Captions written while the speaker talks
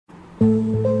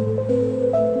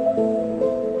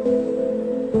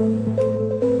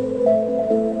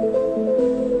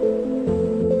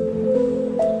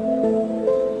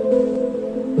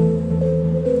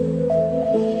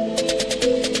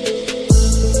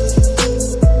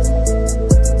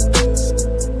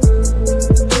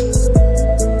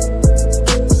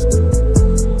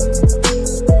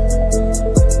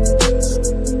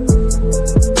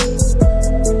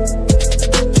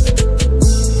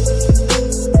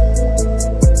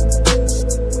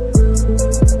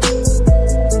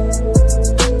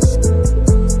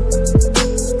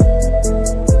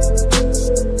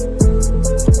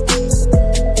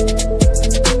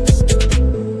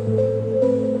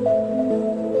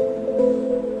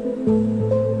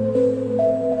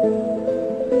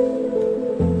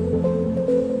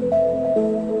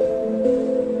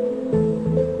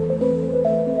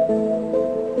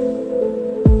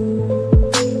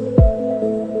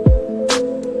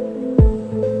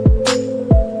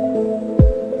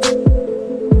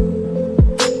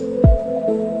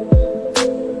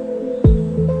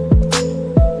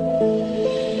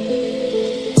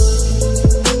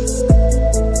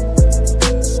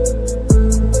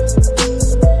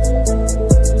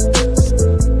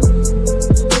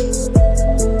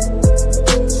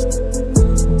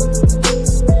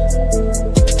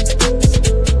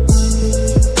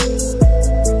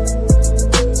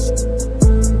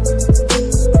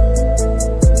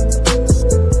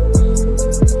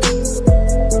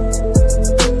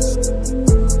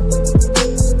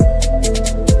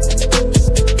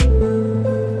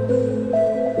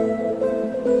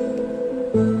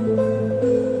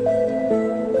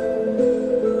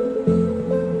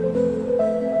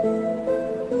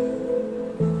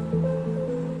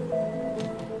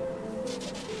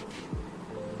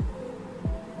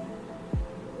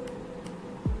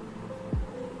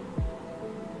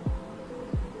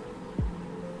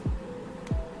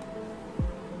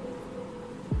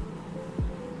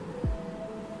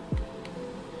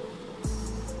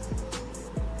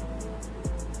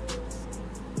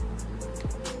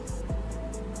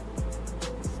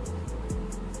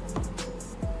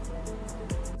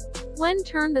When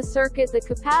turned the circuit, the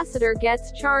capacitor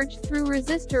gets charged through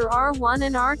resistor R1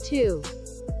 and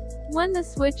R2. When the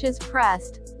switch is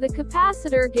pressed, the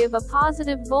capacitor give a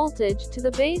positive voltage to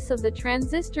the base of the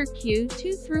transistor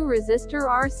Q2 through resistor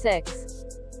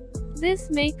R6. This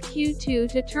make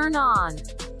Q2 to turn on,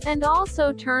 and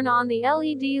also turn on the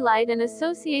LED light and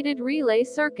associated relay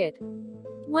circuit.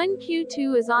 When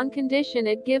Q2 is on condition,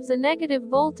 it gives a negative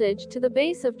voltage to the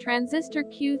base of transistor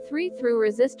Q3 through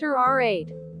resistor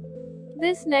R8.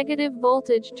 This negative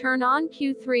voltage turn on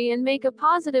Q3 and make a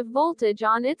positive voltage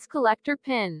on its collector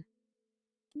pin.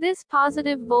 This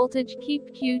positive voltage keep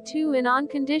Q2 in on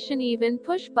condition even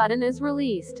push button is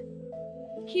released.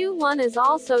 Q1 is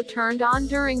also turned on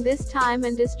during this time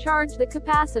and discharge the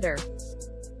capacitor.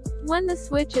 When the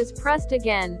switch is pressed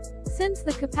again, since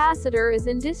the capacitor is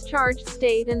in discharged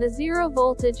state and the zero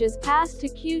voltage is passed to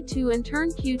Q2 and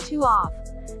turn Q2 off.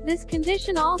 This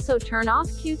condition also turn off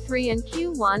Q3 and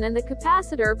Q1 and the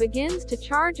capacitor begins to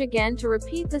charge again to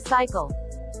repeat the cycle.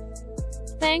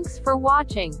 Thanks for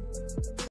watching.